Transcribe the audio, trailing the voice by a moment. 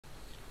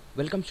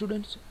Welcome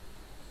students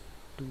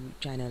to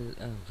channel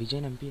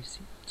vision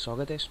MPSC.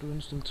 स्वागत आहे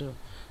students तुमचं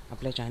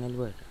आपल्या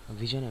चॅनलवर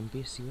विजन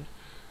MPSCवर.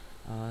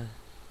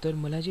 तर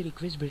मला जे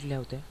रिक्वेस्ट भेटल्या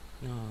होत्या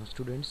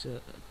students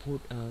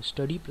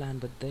study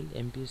प्लॅनबद्दल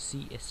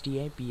MPSC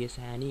STI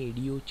PSI आणि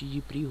ADOची जी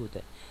प्री होत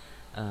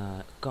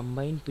आहे,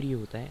 कंबाईन प्री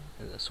होत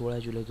आहे 16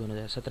 जुलै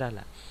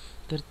 2017ला.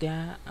 तर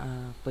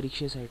त्या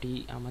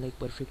परीक्षेसाठी आम्हाला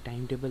एक परफेक्ट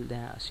टाईम टेबल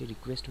द्या अशी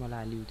रिक्वेस्ट मला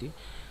आली होती.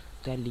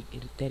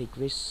 त्या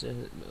रिक्वेस्ट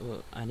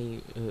आणि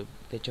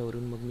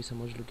त्याच्यावरून मग मी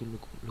समजलो की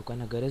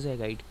लोकांना गरज आहे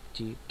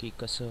गाईडची की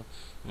कसं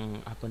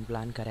आपण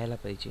प्लॅन करायला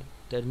पाहिजे.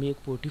 तर मी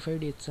एक 45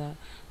 डेजचा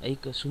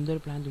एक सुंदर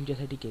प्लॅन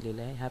तुमच्यासाठी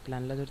केलेला आहे. ह्या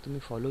प्लॅनला जर तुम्ही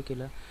फॉलो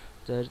केलं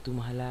तर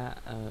तुम्हाला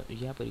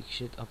या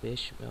परीक्षेत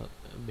अपयश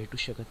भेटू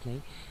शकत नाही,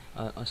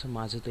 असं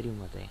माझं तरी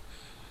मत आहे.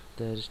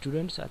 तर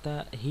स्टुडंट्स,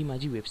 आता ही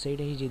माझी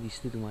वेबसाईट आहे जी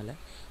दिसते तुम्हाला,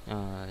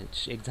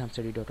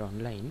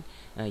 examstudy.online.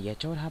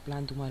 याच्यावर हा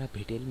प्लॅन तुम्हाला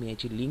भेटेल. मी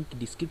याची लिंक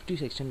डिस्क्रिप्टिव्ह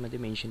सेक्शनमध्ये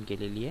मेन्शन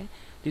केलेली आहे.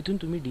 तिथून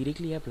तुम्ही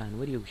डिरेक्टली या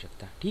प्लॅनवर येऊ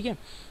शकता. ठीक आहे.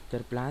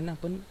 तर प्लॅन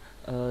आपण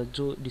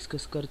जो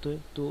डिस्कस करतो आहे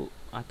तो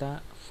आता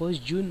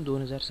 1 जून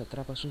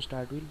 2017पासून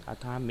स्टार्ट होईल.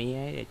 आता हा मे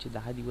आहे, याचे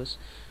 10 दिवस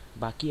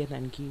बाकी आहेत,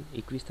 आणखी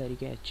 21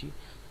 तारीख आहे आजची.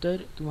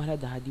 तर तुम्हाला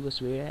 10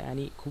 दिवस वेळ आहे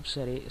आणि खूप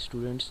सारे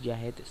स्टुडंट्स जे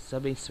आहेत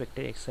सब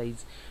इन्स्पेक्टर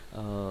एक्साईज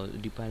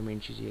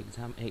डिपार्टमेंटची जी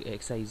एक्झाम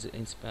एक्साईज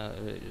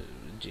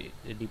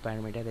जे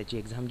डिपार्टमेंट आहे त्याची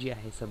एक्झाम जी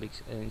आहे सब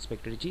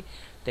इन्स्पेक्टरची,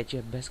 त्याची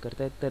अभ्यास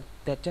करतायत. तर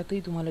त्याच्यातही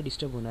तुम्हाला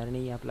डिस्टर्ब होणार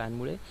नाही या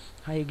प्लॅनमुळे.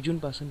 हा 1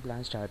 जूनपासून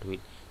प्लॅन स्टार्ट होईल.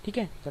 ठीक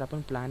आहे. तर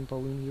आपण प्लॅन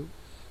पाहून घेऊ.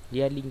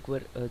 या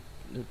लिंकवर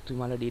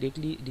तुम्हाला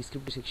डिरेक्टली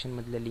डिस्क्रिप्टिव्ह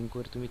सेक्शनमधल्या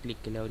लिंकवर तुम्ही क्लिक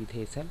केल्यावर इथे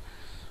येसाल.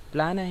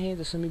 प्लॅन आहे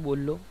जसं मी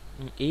बोललो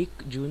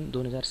 1 जून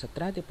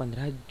 2017 ते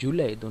 15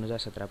 जुलै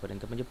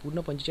 2017पर्यंत, म्हणजे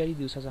पूर्ण 45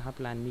 दिवसाचा हा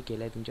प्लॅन मी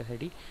केला आहे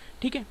तुमच्यासाठी.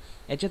 ठीक आहे.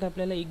 याच्यात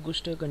आपल्याला एक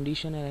गोष्ट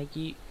कंडिशन आहे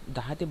की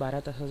 10 ते 12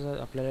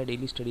 तासाचा आपल्याला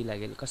डेली स्टडी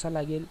लागेल. कसा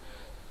लागेल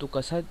तो,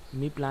 कसा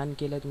मी प्लॅन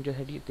केला आहे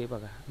तुमच्यासाठी ते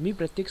बघा. मी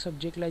प्रत्येक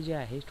सब्जेक्टला जे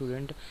आहे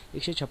स्टुडंट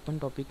 156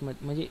 टॉपिक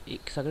म्हणजे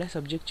एक सगळ्या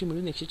सब्जेक्टचे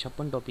मिळून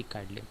 156 टॉपिक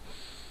काढले.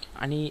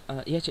 आणि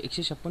या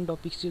 156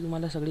 टॉपिक्सचे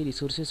तुम्हाला सगळे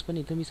रिसोर्सेस पण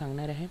इथं मी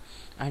सांगणार आहे.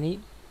 आणि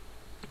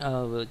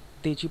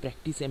त्याची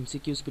practice,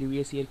 MCQs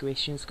previous year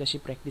questions कशी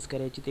प्रॅक्टिस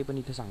करायची ते पण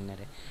इथं सांगणार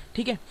आहे.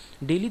 ठीक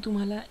आहे. डेली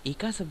तुम्हाला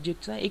एका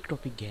सब्जेक्टचा एक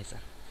टॉपिक घ्यायचा.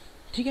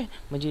 ठीक आहे.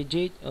 म्हणजे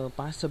जे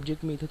 5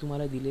 सब्जेक्ट मी इथं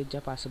तुम्हाला दिले,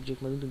 ज्या 5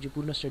 सब्जेक्टमधून तुमची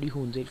पूर्ण स्टडी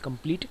होऊन जाईल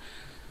कंप्लीट.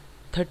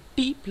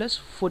 30 +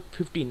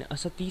 15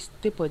 असं 30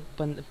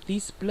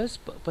 +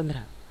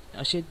 15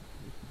 असे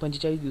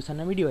 45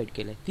 दिवसांना मी डिवाईड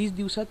केलं आहे. 30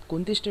 दिवसात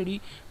कोणते स्टडी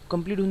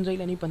कंप्लीट होऊन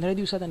जाईल आणि 15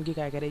 दिवसात आणखी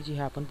काय करायची हे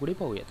आपण पुढे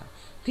पाहूया.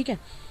 ठीक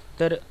आहे.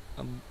 तर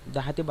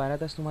 10 ते 12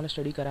 तास तुम्हाला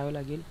स्टडी करावं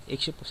लागेल.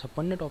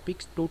 156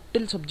 टॉपिक्स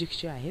टोटल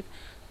सब्जेक्टचे आहेत.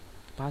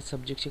 5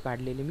 सब्जेक्टचे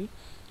काढलेले मी,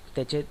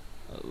 त्याचे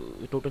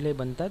टोटल हे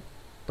बनतात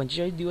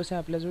 45 दिवस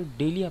आहे आपल्याजवळ.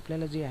 डेली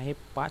आपल्याला जे आहे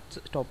 5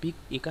 टॉपिक,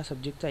 एका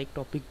सब्जेक्टचा एक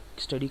टॉपिक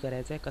स्टडी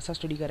करायचा आहे. कसा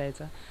स्टडी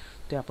करायचा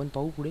ते आपण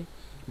पाहू पुढे.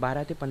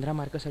 12 ते 15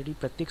 मार्कासाठी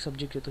प्रत्येक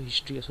सब्जेक्ट येतो.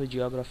 हिस्ट्री असो,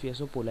 जिओग्राफी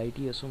असो,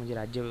 पोलायटी असो म्हणजे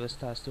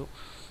राज्यव्यवस्था असो,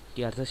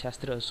 की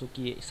अर्थशास्त्र असो,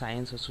 की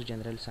सायन्स असो,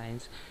 जनरल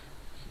सायन्स,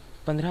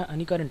 15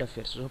 आणि करंट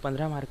अफेअर्स.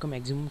 15 मार्क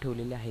मॅक्झिमम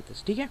ठेवलेले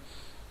आहेतच. ठीक आहे.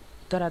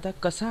 तर आता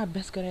कसा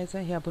अभ्यास करायचा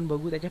हे आपण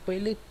बघू. त्याच्या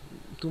पहिले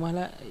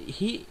तुम्हाला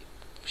ही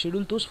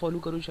शेड्यूल तोच फॉलो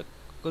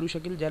करू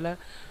शकेल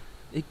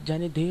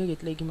ज्याने ध्येय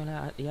घेतलं आहे की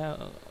मला या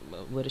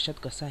वर्षात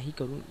कसाही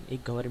करून एक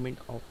गव्हर्मेंट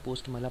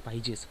पोस्ट मला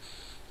पाहिजेच.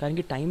 कारण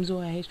की टाईम जो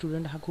आहे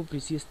स्टुडंट हा खूप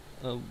प्रिसियस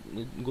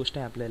गोष्ट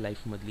आहे आपल्या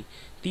लाईफमधली.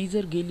 ती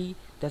जर गेली,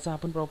 त्याचा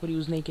आपण प्रॉपर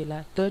यूज नाही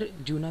केला तर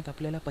जीवनात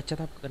आपल्याला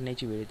पश्चाताप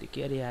करण्याची वेळ येते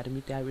की अरे यार,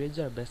 मी त्यावेळेस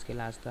जर अभ्यास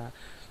केला असता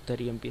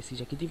तर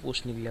MPSCच्या किती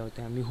पोस्ट निघल्या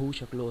होत्या, मी होऊ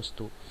शकलो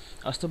असतो.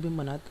 असं बी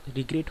मनात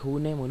रिग्रेट होऊ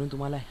नये म्हणून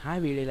तुम्हाला ह्या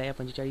वेळेला, या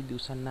 45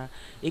 दिवसांना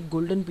एक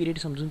गोल्डन पिरियड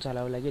समजून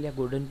चालावं लागेल. या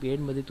गोल्डन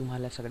पिरियडमध्ये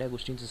तुम्हाला सगळ्या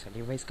गोष्टींचं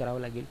सॅक्रिफाईस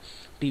करावं लागेल.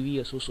 TV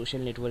असो,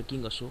 सोशल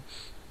नेटवर्किंग असो,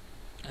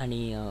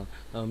 आणि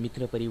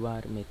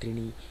मित्रपरिवार,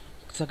 मैत्रिणी,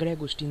 सगळ्या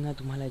गोष्टींना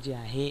तुम्हाला जे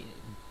आहे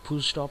फुल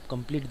स्टॉप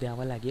कंप्लीट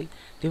द्यावा लागेल.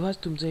 तेव्हाच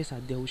तुमचं हे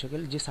साध्य होऊ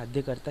शकेल. जे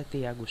साध्य करतात ते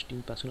या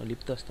गोष्टींपासून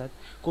अलिप्त असतात,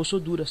 कोसो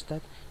दूर असतात.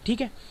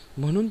 ठीक आहे.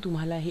 म्हणून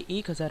तुम्हाला हे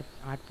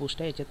 1008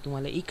 पोस्ट आहे, याच्यात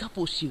तुम्हाला एका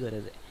पोस्टची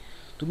गरज आहे.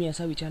 तुम्ही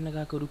असा विचार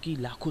नका करू की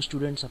लाखो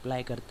स्टुडंट्स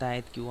अप्लाय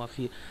करतायत किंवा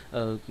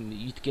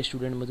इतक्या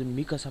स्टुडंटमधून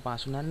मी कसा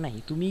पास होणार. नाही,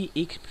 तुम्ही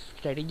एक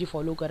स्ट्रॅटेजी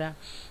फॉलो करा.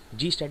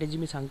 जी स्ट्रॅटेजी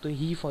मी सांगतो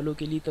ही फॉलो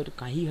केली तर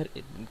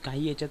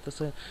काही याच्यात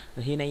तसं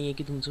हे नाही आहे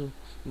की तुमचं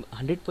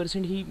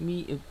 100% ही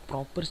मी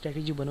प्रॉपर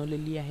स्ट्रॅटेजी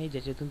बनवलेली आहे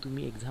ज्याच्यातून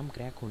तुम्ही एक्झाम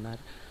क्रॅक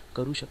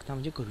करू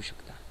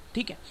शकता.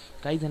 ठीक आहे.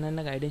 काही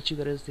जणांना गायडन्सची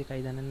गरज असते,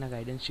 काही जणांना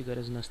गायडन्सची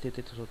गरज नसते,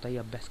 ते स्वतःही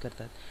अभ्यास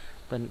करतात.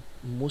 पण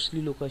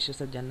मोस्टली लोक असे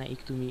असतात ज्यांना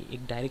तुम्ही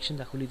एक डायरेक्शन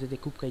दाखवली तर ते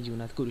खूप काही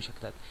जीवनात करू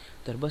शकतात.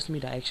 तर बस मी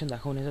डायरेक्शन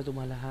दाखवण्याचा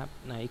तुम्हाला हा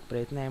एक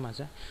प्रयत्न आहे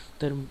माझा.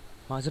 तर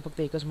माझं फक्त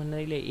एकच म्हणणं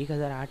राहिलं आहे,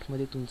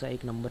 1008मध्ये तुमचा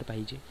एक नंबर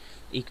पाहिजे,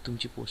 एक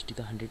तुमची पोस्ट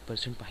इथं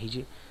 100%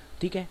 पाहिजे.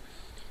 ठीक आहे.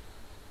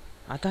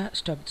 आता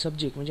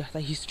सब्जेक्ट म्हणजे आता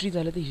हिस्ट्री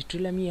झालं तर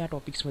हिस्ट्रीला मी या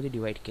टॉपिक्समध्ये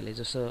डिवाईड केलं आहे.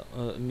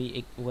 जसं मी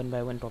एक 1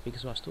 बाय 1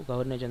 टॉपिक्स वाचतो.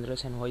 Governor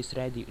generals and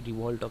viceroy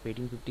रिव्हॉल्ट of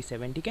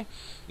 1857, ठीक आहे.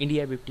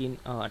 इंडिया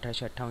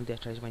 1858 ते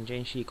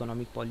 1885.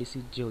 इकॉनॉमिक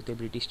पॉलिसीज जे होते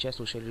ब्रिटिशच्या,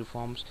 सोशल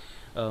रिफॉर्म्स,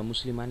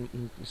 मुस्लिमान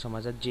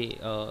समाजात जे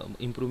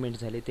इम्प्रूव्हमेंट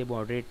झाले ते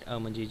मॉडरेट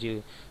म्हणजे जे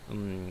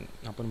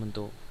आपण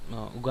म्हणतो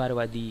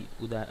उगारवादी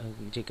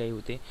जे काही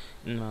होते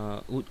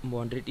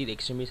मॉडरेट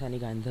एक्स्ट्रीमिस्ट आणि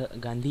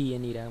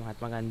गांधीयन इरा,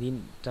 महात्मा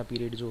गांधींचा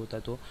पिरियड जो होता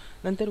तो.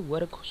 नंतर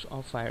work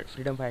of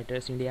freedom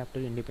fighters, India after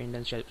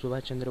independence,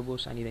 Subhashchandra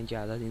Bose आणि त्यांची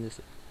आझादी,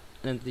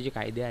 नंतर जे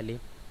कायदे आले,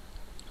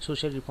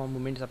 सोशल रिफॉर्म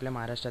मुवमेंट्स आपल्या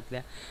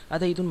महाराष्ट्रातल्या.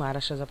 आता इथून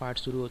महाराष्ट्राचा पार्ट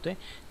सुरू होतो आहे.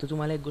 तर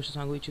तुम्हाला एक गोष्ट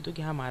सांगू इच्छितो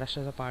की हा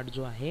महाराष्ट्राचा पार्ट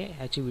जो आहे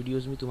ह्याचे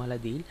व्हिडिओज मी तुम्हाला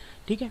देईल,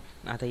 ठीक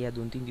आहे. आता या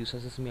 2-3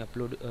 दिवसातच मी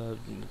अपलोड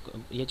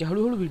याचे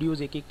हळूहळू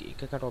व्हिडिओज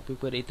एका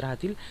टॉपिकवर येत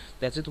राहतील.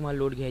 त्याचे तुम्हाला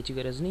लोड घ्यायची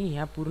गरज नाही.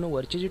 ह्या पूर्ण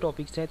वरचे जे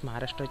टॉपिक्स आहेत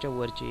महाराष्ट्राच्या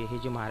वरचे, हे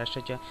जे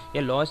महाराष्ट्राच्या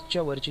या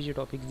लॉजच्या वरचे जे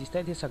टॉपिक्स दिसत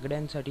आहेत हे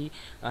सगळ्यांसाठी.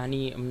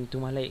 आणि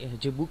तुम्हाला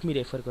जे बुक मी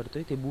रेफर करतो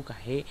आहे ते बुक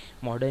आहे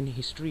modern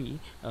history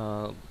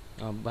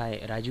by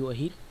Raju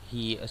Ahir.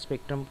 He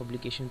spectrum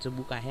पब्लिकेशनचं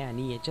book आहे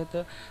आणि याच्यात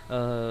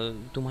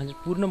तुम्हाला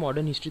पूर्ण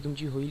मॉडर्न हिस्ट्री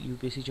तुमची होईल.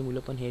 UPSCची मुलं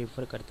पण हे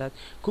रेफर करतात.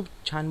 खूप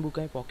छान बुक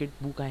आहे, पॉकेट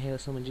बुक आहे,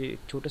 असं म्हणजे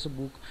एक छोटंसं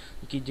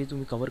बुक की जे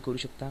तुम्ही कव्हर करू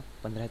शकता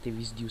 15 ते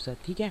 20 दिवसात,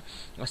 ठीक आहे.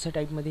 अशा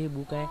टाईपमध्ये हे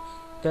बुक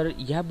आहे. तर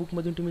ह्या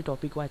बुकमधून तुम्ही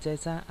टॉपिक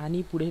वाचायचा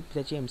आणि पुढे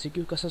त्याचे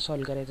MCQ कसं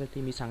सॉल्व करायचं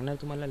ते मी सांगणार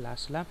तुम्हाला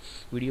लास्टला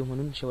व्हिडिओ,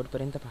 म्हणून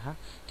शेवटपर्यंत पहा,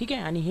 ठीक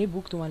आहे. आणि हे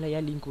बुक तुम्हाला या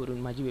लिंकवरून,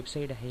 माझी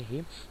वेबसाईट आहे हे,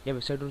 या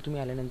वेबसाईटवर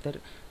तुम्ही आल्यानंतर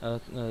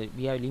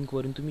या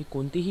लिंकवरून तुम्ही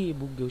कोणतेही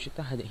बुक घेऊ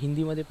शकता.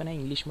 हिंदीमध्ये पण आहे,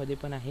 इंग्लिशमध्ये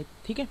पण आहेत,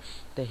 ठीक आहे.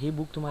 तर हे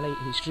बुक तुम्हाला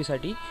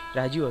हिस्ट्रीसाठी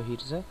राजीव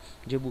अहिरचं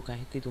जे बुक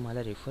आहे ते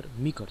तुम्हाला रेफर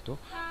मी करतो,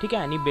 ठीक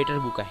आहे. आणि बेटर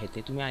बुक आहे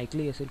ते, तुम्ही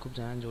ऐकले असेल खूप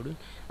जणांजवळून.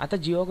 आता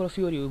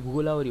जिओग्राफीवर येऊ,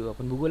 भूगोलावर येऊ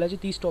आपण. भूगोलाचे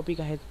 30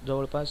 टॉपिक आहेत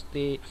जवळपास.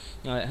 ते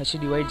असे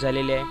डिवाईड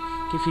झालेले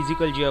आहे की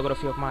physical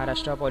geography of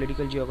Maharashtra,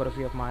 political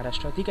geography of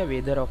Maharashtra, ठीक आहे,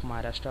 वेदर ऑफ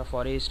महाराष्ट्र,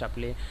 फॉरेस्ट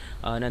आपले,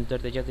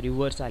 नंतर त्याच्यात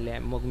रिव्हर्स आले,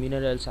 मग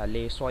मिनरल्स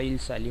आले,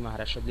 सॉईल्स आली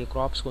महाराष्ट्रातले,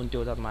 क्रॉप्स कोणते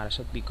होतात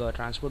महाराष्ट्रात, पिकं,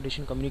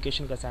 ट्रान्सपोर्टेशन,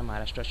 कम्युनिकेशन कसं आहे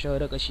महाराष्ट्रात,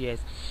 शहरं कशी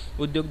आहेत,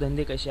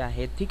 उद्योगधंदे कसे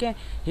आहेत, ठीक आहे.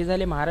 हे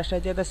झाले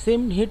महाराष्ट्राचे. आता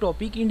सेम हे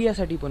टॉपिक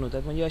इंडियासाठी पण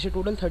होतात. म्हणजे असे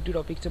टोटल 30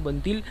 टॉपिकचे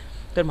बनतील.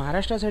 तर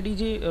महाराष्ट्रासाठी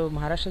जे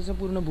महाराष्ट्राचं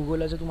पूर्ण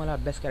भूगोलाचा तुम्हाला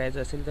अभ्यास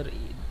करायचा असेल तर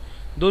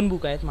 2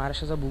 बुक आहेत.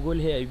 महाराष्ट्राचा भूगोल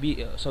हे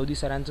सौदी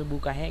सरांचं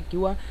बुक आहे,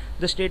 किंवा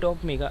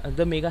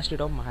the mega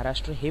state of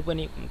Maharashtra हे पण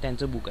एक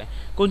त्यांचं बुक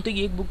आहे.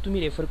 कोणतेही एक बुक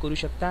तुम्ही रेफर करू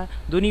शकता.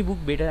 दोन्ही बुक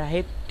बेटर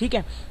आहेत, ठीक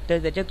आहे.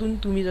 तर त्याच्यातून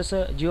तुम्ही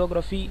जसं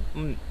जिओग्राफी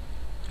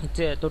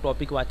तो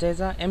टॉपिक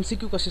वाचायचा,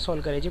 MCQ कसे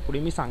सॉल्व करायचे पुढे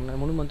मी सांगणार,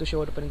 म्हणून म्हणतो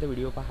शेवटपर्यंत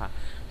व्हिडिओ पहा,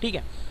 ठीक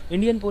आहे.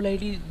 इंडियन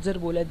पोलायटी जर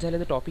बोलायचं झालं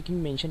तर टॉपिक मी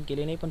मेन्शन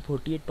केले नाही, पण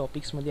 48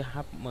 टॉपिक्समध्ये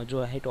हा जो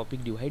आहे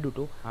टॉपिक डिव्हाइड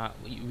होतो हा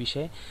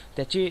विषय.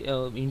 त्याचे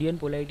इंडियन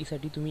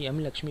पोलायटीसाठी तुम्ही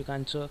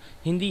लक्ष्मीकांतचं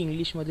हिंदी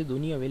इंग्लिशमध्ये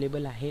दोन्ही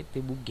अवेलेबल आहे,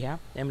 ते बुक घ्या.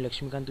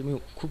 लक्ष्मीकांत तुम्ही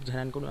खूप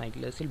जणांकडून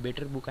ऐकलं असेल,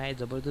 बेटर बुक आहे,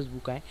 जबरदस्त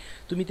बुक आहे.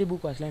 तुम्ही ते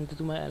बुक वाचल्यानंतर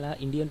तुम्हाला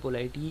इंडियन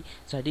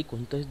पोलायटीसाठी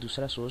कोणताच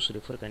दुसरा सोर्स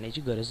रेफर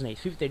करण्याची गरज नाही.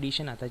 5th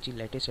एडिशन आताची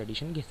लेटेस्ट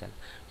एडिशन घेसाल,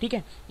 ठीक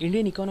आहे.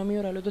 इंडियन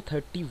इकॉनॉमीवर आलो तर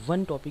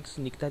 31 टॉपिक्स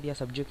निघतात या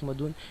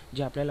सब्जेक्टमधून,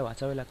 जे आपल्याला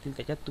वाचावे लागतील.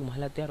 त्याच्यात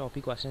तुम्हाला त्या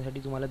टॉपिक वाचण्यासाठी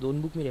तुम्हाला 2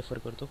 बुक मी रेफर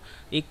करतो.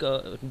 एक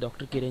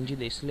डॉक्टर किरणजी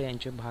देसले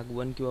यांचे भाग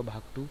 1 किंवा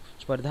भाग 2,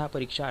 स्पर्धा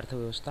परीक्षा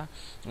अर्थव्यवस्था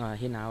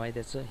हे नाव आहे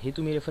त्याचं, हे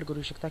तुम्ही रेफर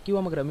करू शकता.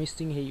 किंवा मग रमेश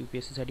सिंग हे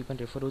UPSCसाठी पण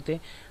रेफर होते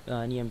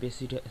आणि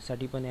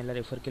MPSCसाठी पण याला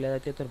रेफर केले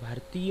जाते. तर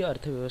भारतीय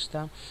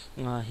अर्थव्यवस्था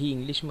ही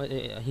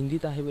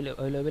हिंदीत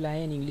अवेलेबल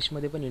आहे आणि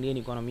इंग्लिशमध्ये पण इंडियन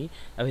इकॉनॉमी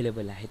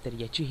अवेलेबल आहे. तर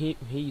याची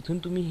हे इथून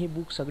तुम्ही हे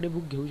बुक सगळे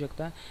बुक घेऊ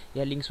शकता.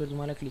 या लिंक्सवर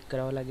तुम्हाला क्लिक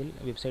करावं लागेल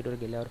वेबसाईटवर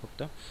गेल्यावर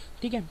फक्त,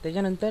 ठीक आहे.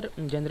 त्याच्यानंतर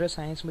जनरल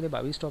सायन्समध्ये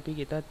 22 टॉपिक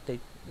येतात.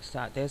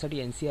 त्यासाठी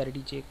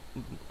NCERTचे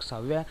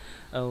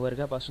 6व्या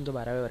वर्गापासून तर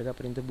 12व्या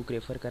वर्गापर्यंत बुक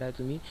रेफर करा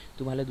तुम्ही.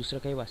 तुम्हाला दुसरं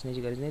काही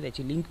वाचण्याची गरज नाही.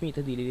 त्याची लिंक मी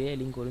इथं दिलेली आहे.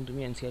 लिंकवरून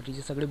तुम्ही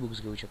NCERTचे सगळे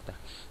बुक्स घेऊ शकता,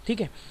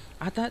 ठीक आहे.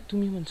 आता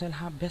तुम्ही म्हणसाल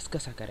हा अभ्यास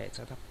कसा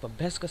करायचा. आता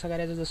अभ्यास कसा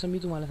करायचा, जसं मी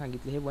तुम्हाला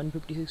सांगितलं हे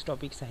 156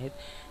 टॉपिक्स आहेत.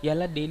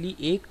 याला डेली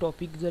एक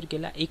टॉपिक जर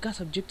केला, एका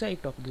सब्जेक्टचा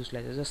एक टॉपिक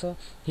उचलायचा. जसं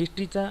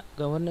हिस्ट्रीचा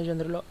गव्हर्नर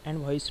जनरल अँड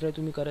व्हॉइसरॉय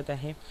तुम्ही करत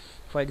आहे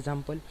फॉर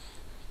एक्झाम्पल,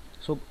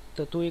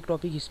 तर तो एक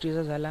टॉपिक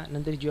हिस्ट्रीचा झाला.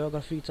 नंतर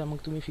जिओग्राफीचा मग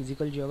तुम्ही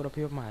फिजिकल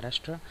जिओग्राफी ऑफ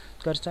महाराष्ट्र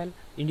करसाल.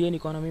 इंडियन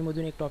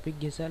इकॉनॉमीमधून एक टॉपिक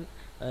घेसाल,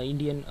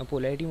 इंडियन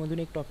पोलायटीमधून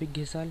एक टॉपिक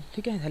घेसाल,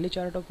 ठीक आहे. झाले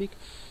 4 टॉपिक.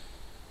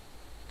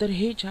 तर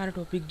हे 4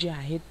 टॉपिक जे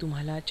आहेत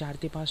तुम्हाला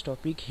 4 ते 5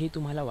 टॉपिक हे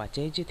तुम्हाला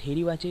वाचायचे,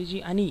 थेरी वाचायची.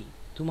 आणि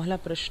तुम्हाला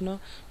प्रश्न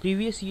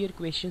प्रिव्हियस इयर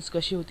क्वेश्चन्स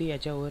कसे होते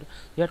याच्यावर,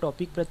 या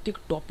प्रत्येक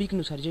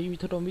टॉपिकनुसार जे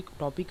इथं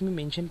टॉपिक मी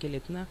मेन्शन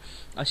केलेत ना,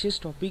 असेच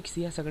टॉपिक्स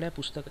या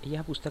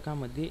सगळ्या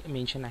पुस्तकामध्ये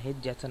मेन्शन आहेत,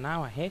 ज्याचं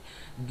नाव आहे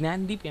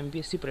ज्ञानदीप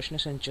MPSC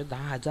प्रश्नसंच.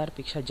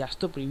 10,000पेक्षा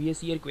जास्त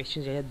प्रिव्हियस इयर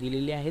क्वेश्चन्स याच्यात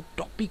दिलेले आहेत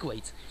टॉपिक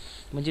वाईज.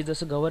 म्हणजे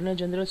जसं गव्हर्नर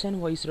जनरल्स अँड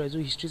व्हॉइसरॉय जो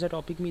हिस्ट्रीचा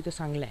टॉपिक मी इथं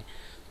सांगला आहे,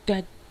 त्या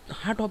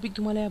हा टॉपिक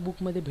तुम्हाला या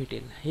बुकमध्ये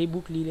भेटेल. हे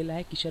बुक लिहिलेलं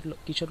आहे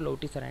किशोर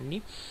लवटे सरांनी.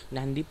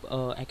 ज्ञानदीप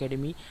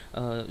अकॅडमी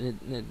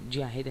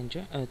जी आहे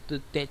त्यांच्या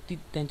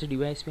त्यांचं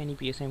DYSP आणि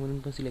PSI म्हणून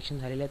पण सिलेक्शन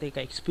झालेलं आहे. ते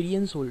एका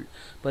एक्सपिरियन्स होल्ड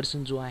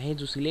पर्सन जो आहे,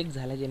 जो सिलेक्ट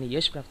झाला, ज्याने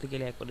यश प्राप्त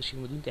केलं या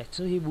परीक्षेमधून,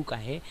 त्याचं हे बुक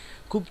आहे.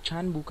 खूप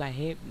छान बुक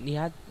आहे.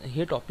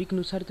 हे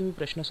टॉपिकनुसार तुम्ही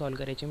प्रश्न सॉल्व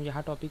करायचे. म्हणजे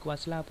हा टॉपिक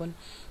वाचला आपण,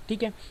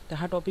 ठीक आहे, तर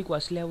हा टॉपिक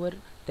वाचल्यावर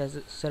त्याचं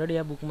सरळ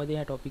या बुकमध्ये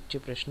ह्या टॉपिकचे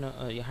प्रश्न,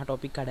 हा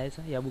टॉपिक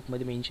काढायचा. या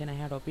बुकमध्ये मेन्शन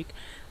आहे हा टॉपिक,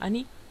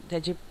 आणि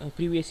त्याचे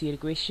प्रिव्हियस इयर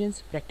क्वेश्चन्स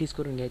प्रॅक्टिस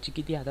करून घ्यायची.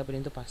 किती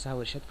आतापर्यंत 5-6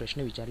 वर्षात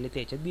प्रश्न विचारले ते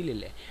याच्यात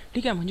दिलेले आहे,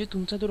 ठीक आहे. म्हणजे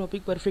तुमचा तो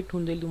टॉपिक परफेक्ट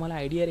होऊन जाईल. तुम्हाला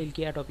आयडिया राहील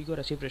की या टॉपिकवर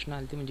असे प्रश्न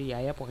आले, म्हणजे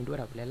या पॉईंटवर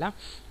आपल्याला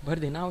भर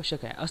देणं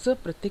आवश्यक आहे. असं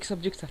प्रत्येक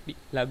सब्जेक्टसाठी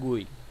लागू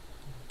होईल,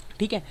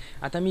 ठीक आहे.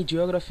 आता मी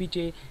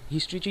जिओग्राफीचे,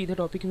 हिस्ट्रीचे इथे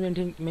टॉपिक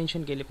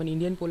मेन्शन केले, पण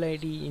इंडियन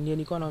पोलायटी, इंडियन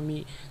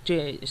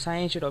इकॉनॉमीचे,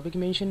 सायन्सचे टॉपिक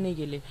मेन्शन नाही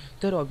केले.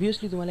 तर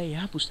ऑब्व्हियसली तुम्हाला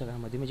ह्या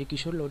पुस्तकामध्ये, म्हणजे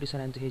किशोर लवटे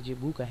सरांचं हे जे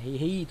बुक आहे,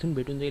 हेही इथून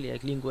भेटून जाईल. या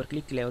लिंकवर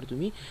क्लिक केल्यावर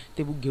तुम्ही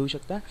ते बुक घेऊ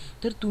शकता.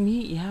 तर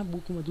तुम्ही ह्या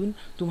बुकमधून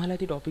तुम्हाला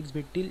ते टॉपिक्स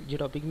भेटतील जे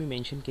टॉपिक मी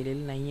मेन्शन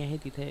केलेले नाही आहे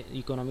तिथे,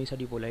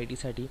 इकॉनॉमीसाठी,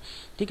 पोलायटीसाठी,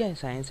 ठीक आहे,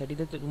 सायन्ससाठी.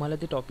 तर तुम्हाला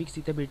ते टॉपिक्स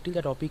तिथे भेटतील.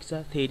 त्या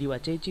टॉपिकचा थेअरी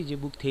वाचायची, जे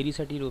बुक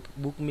थेअरीसाठी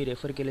बुक मी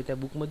रेफर केलं त्या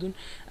बुकमधून,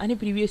 आणि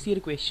प्रिव्हियस इयर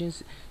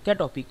क्वेश्चन्स त्या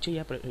टॉपिकचे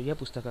या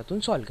पुस्तकातून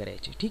सॉल्व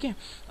करायचे, ठीक आहे.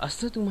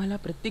 असं तुम्हाला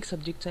प्रत्येक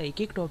सब्जेक्टचा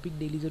एक टॉपिक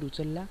डेली जर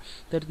उचलला,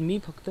 तर मी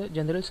फक्त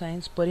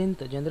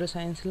जनरल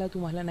सायन्सला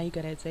तुम्हाला नाही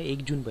करायचं आहे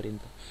 1 जूनपर्यंत,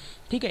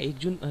 ठीक आहे.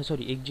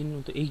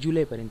 1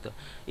 जुलैपर्यंत.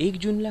 1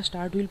 जूनला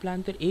स्टार्ट होईल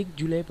प्लॅन, तर 1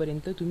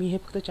 जुलैपर्यंत तुम्ही हे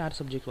फक्त 4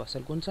 सब्जेक्ट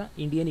वाचाल. कोणचा?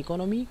 इंडियन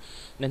इकॉनॉमी,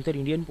 नंतर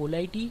इंडियन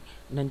पोलायटी,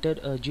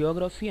 नंतर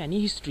जिओग्राफी आणि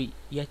हिस्ट्री.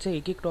 याचं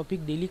एक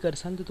टॉपिक डेली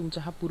करसाल तर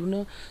तुमचा हा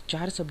पूर्ण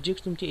 4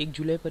 सब्जेक्ट्स तुमचे 1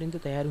 जुलैपर्यंत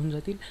तयार होऊन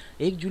जातील.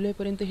 1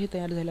 जुलैपर्यंत हे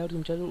तयार झाल्यावर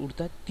तुमच्याजवळ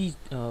उरतात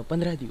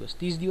 15 दिवस.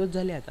 30 दिवस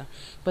झाले, आता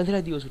 15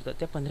 दिवस उरतात.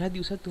 त्या 15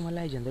 दिवसात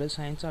तुम्हाला जनरल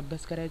सायन्सचा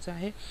अभ्यास करायचा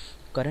आहे,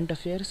 करंट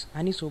अफेअर्स,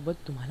 आणि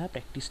सोबत तुम्हाला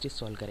प्रॅक्टिस टेस्ट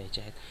सॉल्व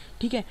करायचे आहेत,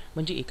 ठीक आहे.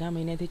 म्हणजे एका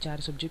महिन्यात हे 4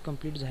 सब्जेक्ट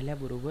कंप्लीट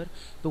झाल्याबरोबर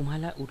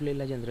तुम्हाला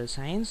उरलेला जनरल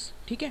सायन्स,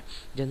 ठीक आहे,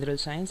 जनरल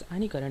सायन्स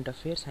आणि करंट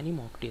अफेअर्स आणि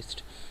मॉक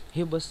टेस्ट,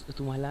 हे बस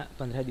तुम्हाला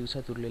 15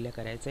 दिवसात उरलेल्या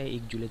करायचं आहे,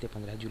 1 जुलै ते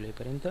 15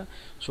 जुलैपर्यंत.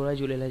 16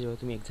 जुलैला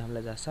जेव्हा तुम्ही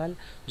एक्झामला जासाल,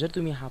 जर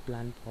तुम्ही हा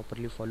प्लॅन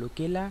प्रॉपरली फॉलो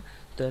केला,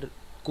 तर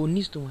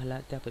कोणीच तुम्हाला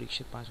त्या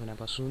परीक्षेत पास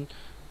होण्यापासून,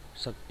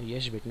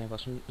 यश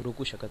भेटण्यापासून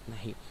रोखू शकत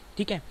नाही,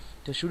 ठीक आहे.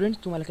 तर स्टुडंट्स,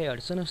 तुम्हाला काही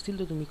अडचण असतील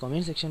तर तुम्ही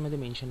कमेंट सेक्शनमध्ये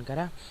मेन्शन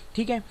करा,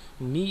 ठीक आहे.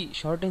 मी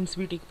शॉर्ट अँड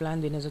स्वीट एक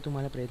प्लॅन देण्याचा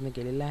तुम्हाला प्रयत्न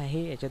केलेला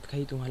आहे. याच्यात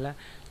काही तुम्हाला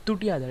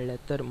त्रुटी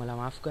आढळल्यात तर मला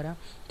माफ करा,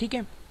 ठीक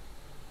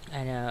आहे.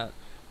 And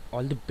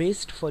all the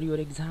best for your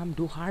exam.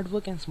 Do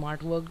hard work and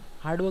smart work.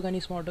 Hard work आणि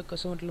स्मार्ट वर्क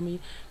कसं म्हटलं मी,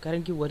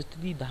 कारण की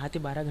वरती 10 ते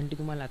 12 घंटे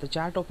तुम्हाला, आता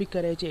 4 टॉपिक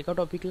करायचे, एका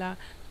टॉपिकला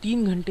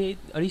 3 घंटे,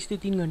 2.5 ते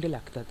 3 घंटे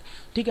लागतात,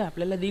 ठीक आहे.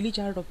 आपल्याला डेली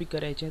 4 टॉपिक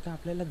करायचे आहे, तर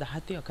आपल्याला 10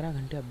 ते 11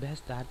 घंटे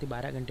अभ्यास, 10 ते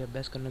 12 घंटे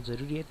अभ्यास करणं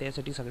जरुरी आहे.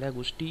 त्यासाठी सगळ्या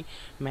गोष्टी,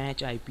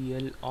 match,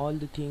 IPL, all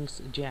the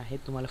things जे आहेत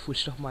तुम्हाला फुल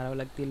स्टॉप मारावं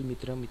लागतील.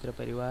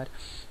 मित्रपरिवार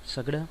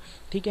सगळं,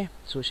 ठीक आहे.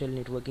 सोशल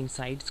नेटवर्किंग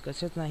साईट्स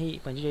कशाच नाही,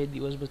 45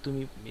 दिवसभर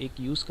तुम्ही एक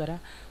यूज करा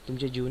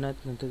तुमच्या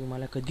जीवनात. नंतर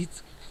तुम्हाला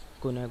कधीच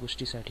कोणा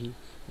गोष्टीसाठी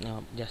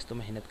जास्त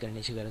मेहनत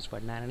करण्याची गरज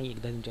पडणार नाही.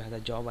 एकदा तुमच्या हातात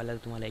जॉब आला तर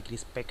तुम्हाला एक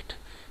रिस्पेक्ट,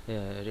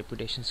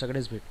 रेप्युटेशन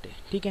सगळंच भेटते,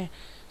 ठीक आहे.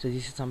 So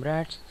this is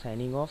Samrat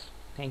signing off.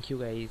 Thank you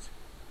guys.